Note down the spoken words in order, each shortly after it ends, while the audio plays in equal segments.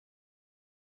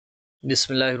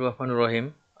বিসমিল্লাহির রহমানির রহিম।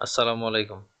 আসসালামু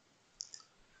আলাইকুম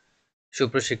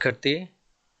সুপ্রিয় শিক্ষার্থী,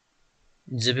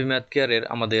 জিপি ম্যাথ কেয়ারের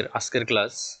আমাদের আজকের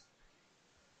ক্লাস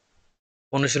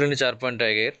অনুশীলনী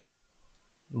 4.1 এর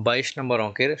 22 নম্বর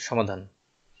অঙ্কের সমাধান।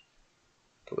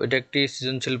 তো এটা একটি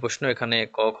সৃজনশীল প্রশ্ন। এখানে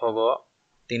ক, খ, গ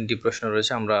তিনটি প্রশ্ন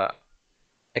রয়েছে। আমরা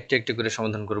একটি একটি করে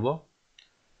সমাধান করব।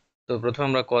 তো প্রথমে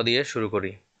আমরা ক দিয়ে শুরু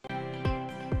করি।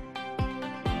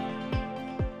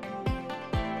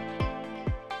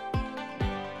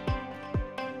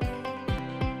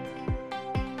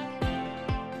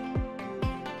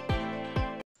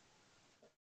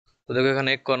 তো দেখো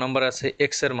এখানে ক নাম্বার আছে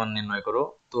x এর মান নির্ণয় করো।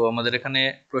 তো আমাদের এখানে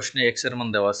প্রশ্নে x এর মান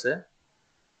দেওয়া আছে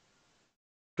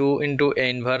 2 into a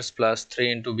inverse plus 3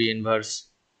 into b inverse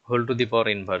whole to the power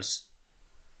inverse।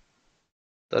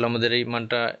 তাহলে আমাদের এই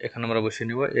মানটা এখানে আমরা বসিয়ে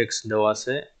নিব। x দেওয়া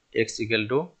আছে x equal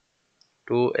to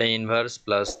 2 a inverse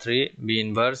plus 3 b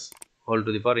inverse whole to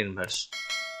the power inverse।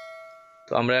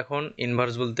 তো আমরা এখন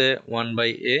ইনভার্স বলতে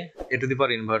 1/a a to the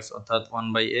power inverse অর্থাৎ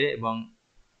 1/a এবং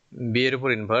b এর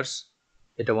উপর ইনভার্স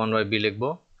এটা 1/b লিখব।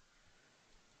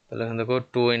 তাহলে এখানে দেখো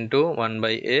 2 into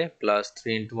 1/a plus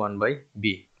 3 into 1/b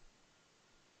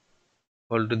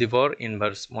whole to the power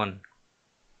inverse 1।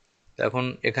 এখন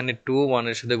এখানে 2 1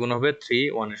 এর সাথে গুণ হবে, 3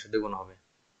 1 এর সাথে গুণ হবে।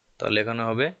 তাহলে এখানে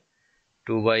হবে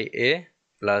 2/a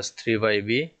plus 3/b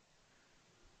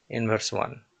ইনভার্স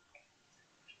 1।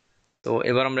 তো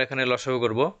এবার আমরা এখানে লসাগু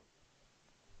করব।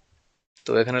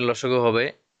 তো এখানে লসাগু হবে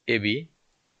ab।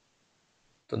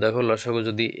 তো দেখো লসাগু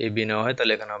যদি ab নেওয়া হয়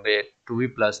তাহলে এখানে হবে 2b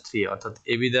plus 3 অর্থাৎ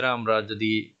ab দ্বারা আমরা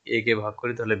যদি a কে ভাগ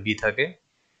করি তাহলে b থাকে,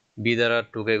 b দ্বারা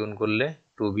 2 কে গুণ করলে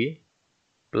 2b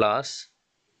প্লাস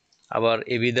আবার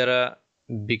ab দ্বারা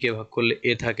b কে ভাগ করলে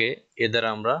a থাকে, a দ্বারা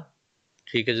আমরা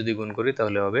 3 কে যদি গুণ করি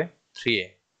তাহলে হবে 3a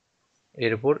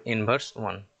এর উপর ইনভার্স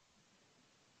 1।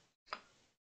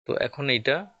 তো এখন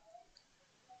এইটা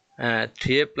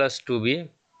 3a plus 2b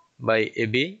by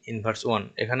ab inverse 1।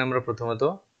 এখানে আমরা প্রথমত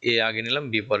a আগে নিলাম,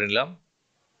 b পরে নিলাম,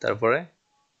 তারপরে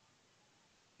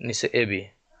নিচে ab।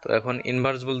 তো এখন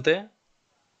ইনভার্স বলতে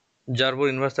যার উপর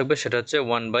ইনভার্স থাকবে সেটা হচ্ছে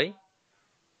 1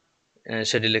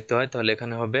 সেটি লিখতে হয়। তাহলে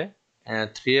এখানে হবে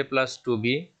 3a plus 2b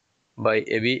by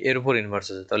ab এর উপর ইনভার্স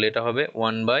আছে, তাহলে এটা হবে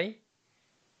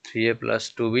 1/3a plus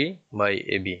 2b by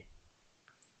ab।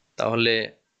 তাহলে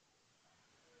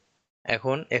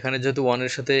এখন এখানে যেহেতু 1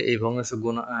 এর সাথে এই ভগ্নাংশ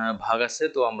গুণ ভাগ আছে,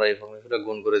 তো আমরা এই ভগ্নাংশটা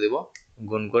গুণ করে দেব।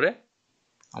 গুণ করে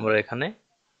আমরা এখানে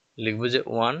লিখব যে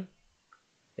 1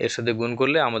 এর সাথে গুণ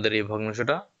করলে আমাদের এই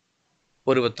ভগ্নাংশটা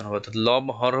পরিবর্তন হবে, অর্থাৎ লব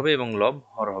হর হবে এবং লব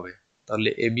হর হবে। তাহলে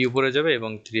ab উপরে যাবে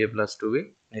এবং 3a plus 2b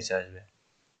নিচে আসবে।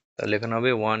 তাহলে এখানে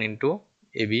হবে 1 into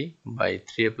ab by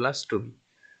 3a plus 2b।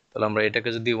 তাহলে আমরা এটাকে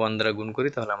যদি 1 দ্বারা গুণ করি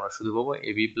তাহলে আমরা শুধু পাবো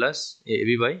ab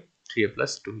by 3a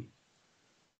plus 2b।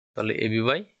 তাহলে ab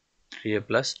by 3a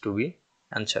plus 2b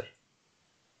answer.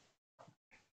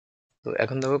 তো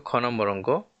এখন দেখো খ নম্বর অঙ্ক।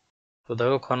 তো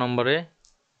দেখো খ নম্বরে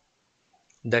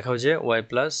দেখাও যে y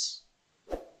plus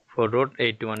 4 root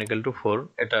 81 equal to 4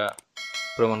 এটা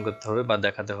প্রমাণ করতে হবে বা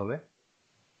দেখাতে হবে।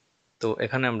 তো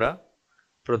এখানে আমরা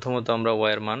প্রথমত আমরা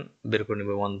y এর মান বের করে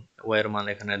নেব। y এর মান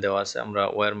এখানে দেওয়া আছে, আমরা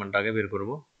y এর মানটা আগে বের করব।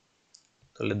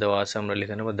 তাহলে দেওয়া আছে, আমরা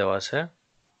লিখে নেব। দেওয়া আছে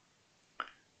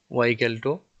y equal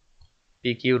to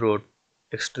pq root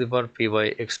x to the power p by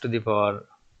x to the power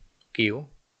q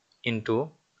into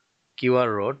qr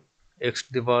root x to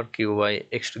the power q by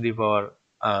x to the power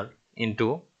r into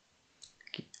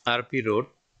rp root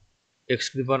x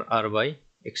to the power r by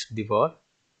x to the power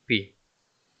p।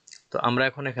 তো আমরা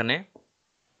এখন এখানে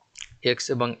x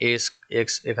এবং x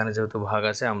এখানে যেহেতু ভাগ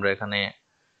আছে, আমরা এখানে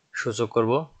সূচক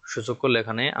করব। সূচক করলে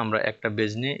এখানে আমরা একটা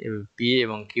বেজ নিয়ে p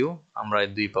এবং q আমরা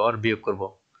দুই পাওয়ার বিয়োগ করব।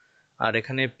 আর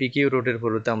এখানে pq রুটের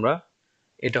পরিবর্তে আমরা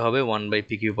এটা হবে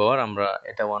 1/pq পাওয়ার, আমরা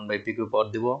এটা 1/pq পাওয়ার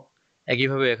দিব।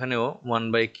 একইভাবে এখানেও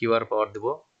 1/qr পাওয়ার দিব।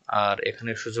 আর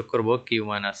এখানে সূচক করব q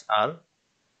মাইনাস r।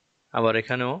 আবার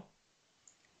এখানেও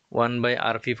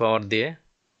 1/rp পাওয়ার দিয়ে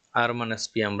r মাইনাস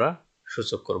p আমরা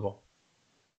সূচক করব।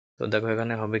 তো দেখো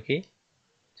এখানে হবে কি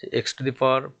x to the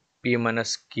power p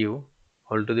minus q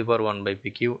whole to the power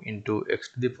 1/pq into x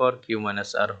to the power q minus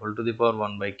r whole to the power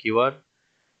 1/qr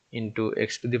into x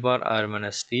to the power r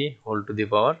minus t whole to the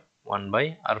power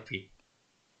 1/rp।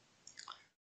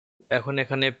 এখন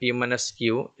এখানে p minus q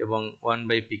এবং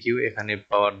 1/pq এখানে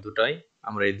পাওয়ার দুটাই,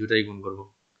 আমরা এই দুটাই গুণ করব।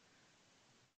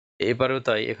 এবারেও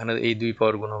তাই, এখানে এই দুই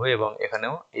পাওয়ার গুণ হবে এবং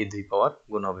এখানেও এই দুই পাওয়ার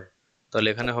গুণ হবে। তাহলে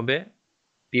এখানে হবে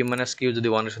p minus q যদি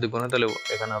 1 এর সাথে গুণ হয় তাহলে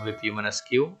এখানে হবে p minus q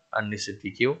আর নিচে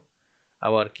pq।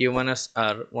 আবার q minus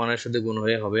r 1 এর সাথে গুণ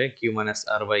হয়ে হবে q minus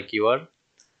r by qr।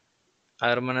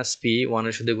 r minus p 1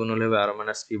 এর সাথে গুণ হলে হবে r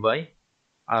minus p by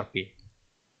rp।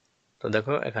 তো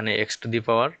দেখো এখানে x to the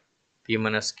power p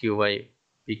minus q by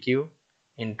pq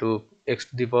into x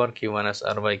to the power q minus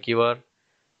r by qr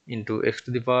into x to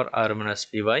the power r minus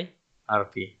p by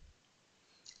rp।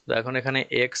 তো এখন এখানে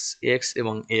x x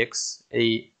এবং x এই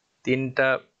তিনটা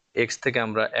x থেকে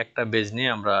আমরা একটা base নিয়ে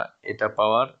আমরা এটা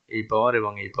পাওয়ার এই পাওয়ার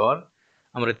এবং এই পাওয়ার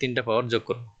আমরা তিনটা পাওয়ার যোগ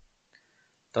করব।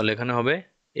 তাহলে এখানে হবে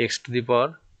x to the power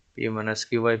p minus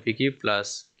q by pq plus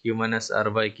q minus r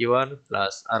by qr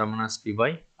plus r minus p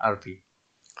by rp।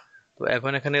 তো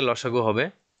এখন এখানে লসাগু হবে।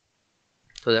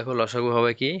 তো দেখো লসাগু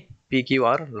হবে কি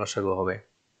pqr লসাগু হবে।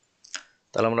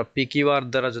 তাহলে আমরা pqr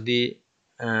দ্বারা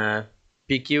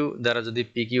যদি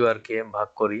pqr কে ভাগ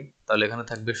করি তাহলে এখানে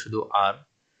থাকবে শুধু r।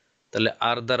 তাহলে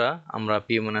r দ্বারা আমরা p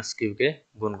minus q কে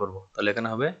গুণ করব। তাহলে এখানে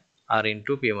হবে r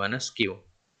into p minus q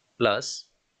plus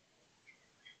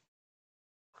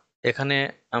এখানে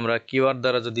আমরা qr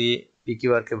দ্বারা যদি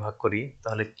pqr কে ভাগ করি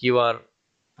তাহলে qr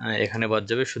এখানে বাদ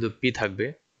যাবে, শুধু p থাকবে।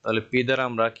 তাহলে p দ্বারা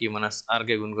আমরা q minus r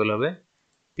কে গুণ করলে হবে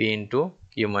p into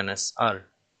q minus r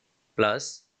plus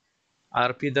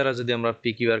rp দ্বারা যদি আমরা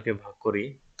pqr কে ভাগ করি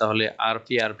তাহলে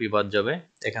rp বাদ যাবে,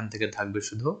 এখান থেকে থাকবে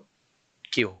শুধু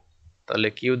q। তাহলে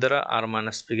q দ্বারা r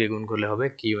minus p কে গুণ করলে হবে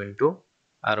q into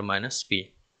r minus p।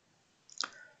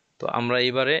 তো আমরা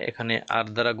এবারে এখানে r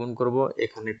দ্বারা গুণ করব,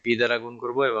 এখানে p দ্বারা গুণ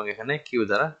করব এবং এখানে q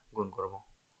দ্বারা গুণ করব।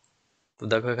 তো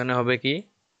দেখো এখানে হবে কি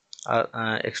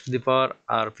x to the power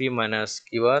rp minus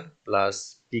qr plus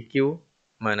pq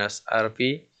minus rp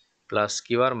plus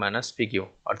qr minus pq,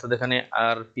 অর্থাৎ এখানে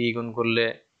rp গুণ করলে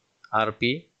rp,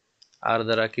 r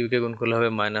দ্বারা q কে গুণ করলে হবে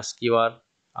minus qr,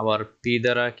 আবার p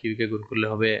দ্বারা q কে গুণ করলে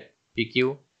হবে pq,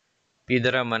 p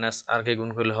দ্বারা minus r কে গুণ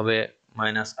করলে হবে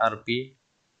minus rp,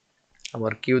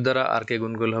 আবার q দ্বারা r কে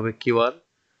গুণ করলে হবে qr,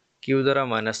 q দ্বারা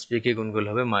minus p কে গুণ করলে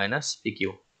হবে minus pq,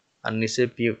 আর নিচে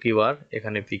pqr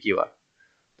এখানে pqr।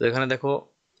 তো এখানে দেখো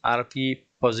rp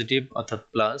পজিটিভ অর্থাৎ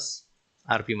plus,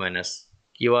 rp minus,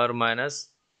 qr minus,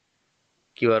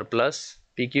 qr plus,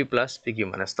 pq plus, pq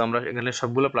minus. তো আমরা এখানে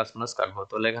সবগুলো প্লাস মাইনাস কাটবো।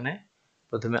 তাহলে এখানে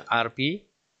প্রথমে rp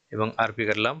এবং rp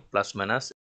কাটলাম প্লাস মাইনাস,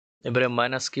 এবারে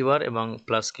মাইনাস qr এবং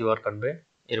প্লাস qr কাটবে,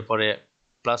 এরপরে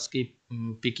প্লাস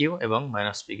pq এবং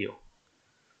মাইনাস pq।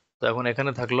 তো এখন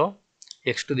এখানে থাকলো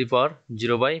x to the power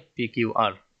 0 by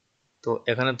pqr। তো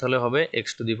এখানে তাহলে হবে x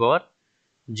to the power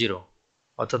 0,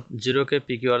 অর্থাৎ 0 কে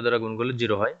pqr দ্বারা গুণ করলে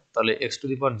 0 হয়, তাহলে x to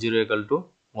the power 0 equal to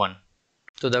 1।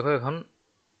 তো দেখো এখন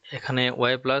এখানে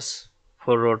y plus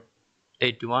 4 root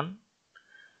 81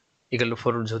 equal to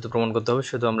 4 যেহেতু প্রমাণ করতে হবে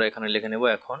সেহেতু আমরা এখানে লিখে নেব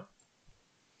এখন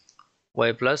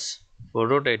y plus 4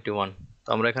 root 81। তো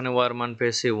আমরা এখানে y এর মান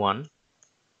পেয়েছি 1।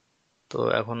 তো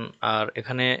এখন আর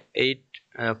এখানে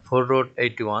 4 root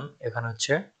 81 এখানে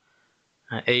হচ্ছে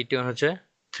 81 হচ্ছে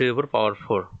 3 এর উপর পাওয়ার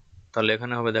 4, তাহলে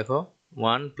এখানে হবে দেখো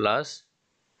 1 plus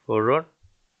 4 root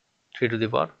 3 to the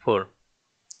power 4।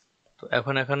 তো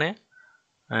এখন এখানে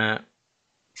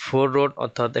 4 root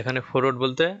অর্থাৎ এখানে 4 root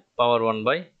বলতে পাওয়ার 1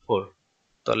 by 4,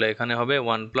 তাহলে এখানে হবে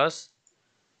 1 plus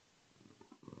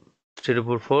 3 এর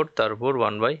উপর 4 তার উপর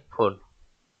 1 by 4।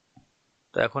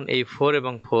 তো এখন এই 4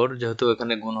 এবং 4 যেহেতু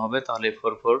এখানে গুণ হবে তাহলে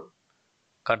 4 4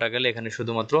 কাটা গেলে এখানে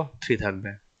শুধুমাত্র 3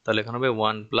 থাকবে, তাহলে এখানে হবে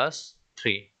 1 plus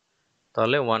 3,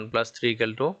 তাহলে 1 plus 3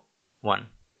 equal to 1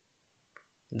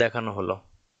 দেখানো হলো।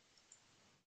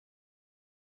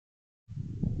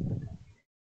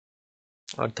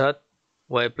 অর্থাৎ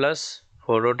y plus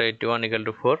 4 root 81 equal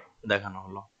to 4 দেখানো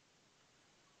হলো।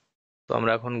 তো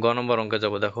আমরা এখন গ নম্বর অঙ্কে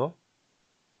যাব। দেখো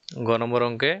গ নম্বর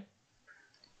অঙ্কে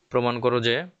প্রমাণ করো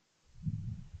যে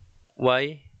y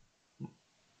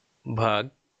ভাগ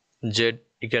z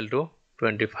equal to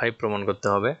 25 প্রমাণ করতে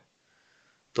হবে।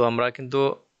 তো আমরা কিন্তু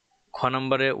খ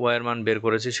নম্বরে y এর মান বের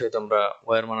করেছি, সেহেতু আমরা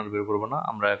y এর মান আর বের করব না,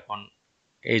 আমরা এখন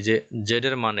এই যে z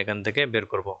এর মান এখান থেকে বের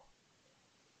করব।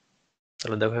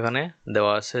 তাহলে দেখো এখানে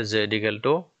দেওয়া আছে z equal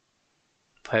to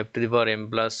 5 to the power m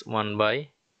plus 1 by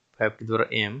 5 to the power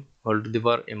m whole to the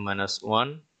power m minus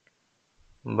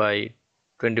 1 by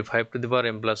 25 to the power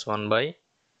m plus 1 by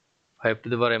 5 to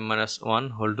the power m minus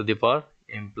 1 whole to the power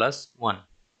m plus 1।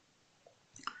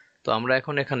 তো আমরা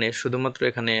এখন এখানে শুধুমাত্র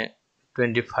এখানে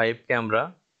 25 কে আমরা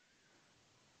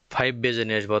 5 বেজে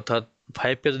নিয়ে আসবো, অর্থাৎ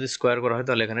 5 কে যদি স্কোয়ার করা হয়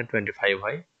তাহলে এখানে 25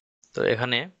 হয়। তো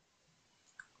এখানে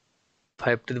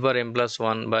 5 to the power m plus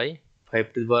 1 by 5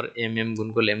 to the power m গুণ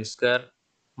করলে m স্কোয়ার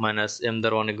মাইনাস m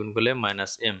দ্বারা 1 গুণ করলে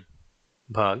মাইনাস m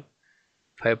ভাগ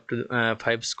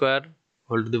 5 square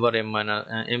whole to the power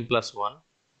m plus 1,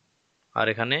 আর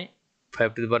এখানে 5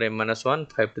 to the power m minus 1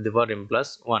 5 to the power m plus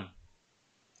 1।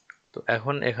 তো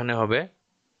এখন এখানে হবে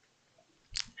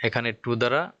এখানে 2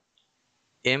 দ্বারা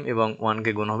m এবং 1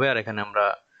 কে গুণ হবে, আর এখানে আমরা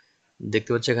দেখতে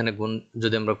পাচ্ছি এখানে গুণ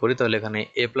যদি আমরা করি তাহলে এখানে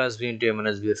a plus B into a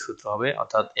minus B এর সূত্র হবে,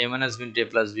 অর্থাৎ a minus B into a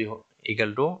plus B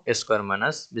equal to a square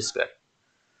minus B square.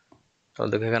 তাহলে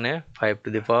দেখো এখানে 5 to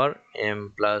the power m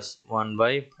plus 1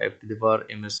 by 5 to the power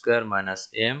m square minus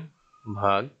m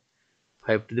ভাগ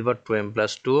 5 to the power 2m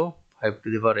plus 2 5 to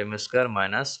the power m square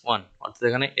minus 1, অর্থাৎ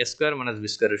এখানে a square minus B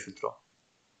স্কোয়ারের সূত্র।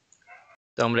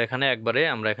 তো আমরা এখানে একবারে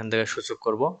আমরা এখান থেকে সূচক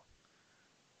করব।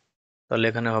 তাহলে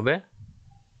এখানে হবে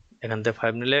এখান থেকে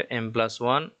 5 নিলে m plus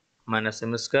 1 minus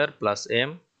m square plus m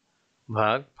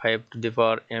ভাগ 5 to the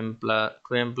power m plus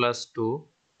 2m plus 2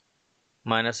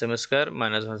 minus m square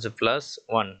minus হচ্ছে প্লাস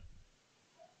 1।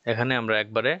 এখানে আমরা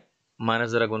একবারে মাইনাস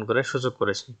দ্বারা গুণ করে সূচক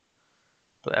করেছি।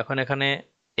 তো এখন এখানে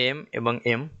m এবং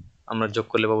m আমরা যোগ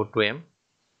করলে পাবো 2m,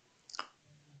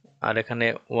 আর এখানে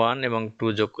 1 এবং 2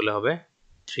 যোগ করলে হবে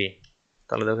 3।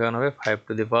 তাহলে দেখো এখানে হবে 5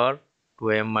 to the power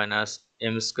 2m minus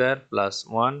m square plus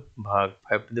 1 ভাগ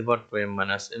 5 to the power 2m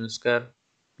minus m square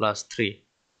plus 3।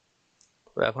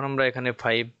 তো এখন আমরা এখানে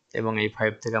 5 এবং এই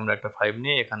 5 থেকে আমরা একটা 5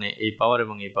 নিয়ে এখানে এই পাওয়ার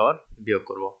এবং এই পাওয়ার বিয়োগ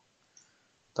করব।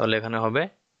 তাহলে এখানে হবে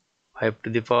 5 to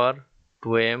the power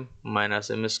 2m minus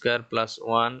m square plus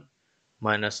 1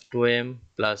 minus 2m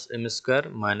plus m square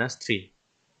minus 3।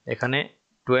 এখানে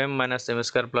 2m minus m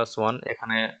square plus 1,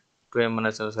 এখানে 2m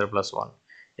minus m square plus 1।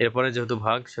 এরপরে যেহেতু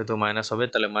ভাগ সেহেতু মাইনাস হবে,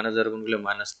 তাহলে মাইনাস দ্বারা গুণ করলে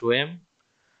মাইনাস 2m,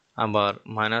 আবার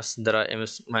মাইনাস দ্বারা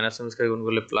মাইনাস m স্কোয়ার গুণ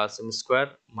করলে প্লাস m স্কোয়ার,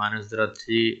 মাইনাস দ্বারা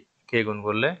 3 কে গুণ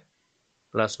করলে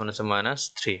প্লাস মাইনাস মাইনাস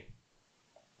 3।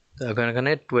 তো এখন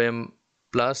এখানে 2m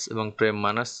প্লাস এবং 2m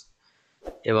মাইনাস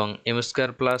এবং m square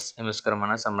plus m square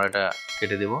minus আমরা এটা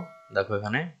কেটে দেব। দেখো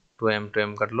এখানে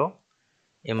 2m কাটলো,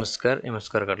 m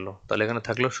স্কোয়ার কাটলো, তাহলে এখানে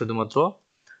থাকলো শুধুমাত্র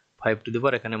 5 টু দি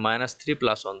পাওয়ার এখানে মাইনাস 3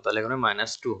 প্লাস 1, তাহলে এখানে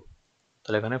মাইনাস 2।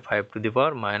 তাহলে এখানে 5 টু দি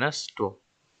পাওয়ার মাইনাস 2।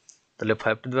 তাহলে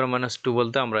 5 টু দি পাওয়ার মাইনাস 2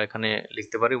 বলতে আমরা এখানে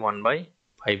লিখতে পারি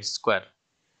 1/5 স্কোয়ার।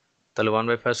 তাহলে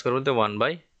 1/5 স্কোয়ার বলতে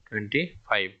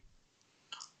 1/25।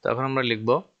 তো এখন আমরা লিখব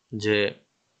যে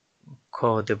খ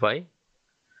হতে পাই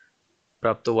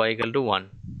প্রাপ্ত y ইকুয়াল টু 1।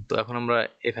 তো এখন আমরা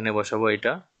এখানে বসাবো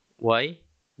এটা y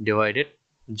ডিভাইডেড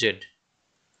z।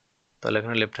 তাহলে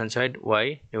এখানে left hand side y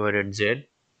divided z,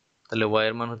 তাহলে y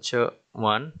এর মান হচ্ছে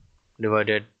 1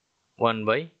 ডিভাইডেড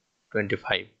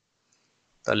 1/25।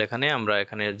 তাহলে এখানে আমরা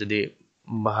এখানে যদি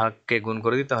ভাগকে গুণ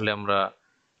করে দিই তাহলে আমরা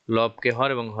লবকে হর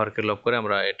এবং হরকে লব করে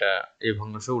আমরা এটা এই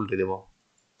ভগ্নাংশ উল্টে দেব।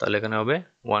 তাহলে এখানে হবে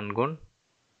 1 গুণ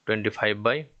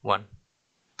 25/1,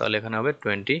 তাহলে এখানে হবে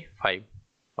 25,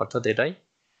 অর্থাৎ এটাই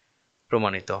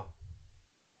প্রমাণিত।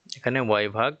 এখানে y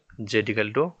ভাগ z ইকুয়াল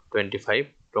টু 25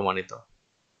 প্রমাণিত।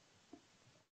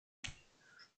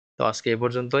 তো আজকে এই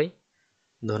পর্যন্তই,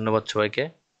 ধন্যবাদ সবাইকে।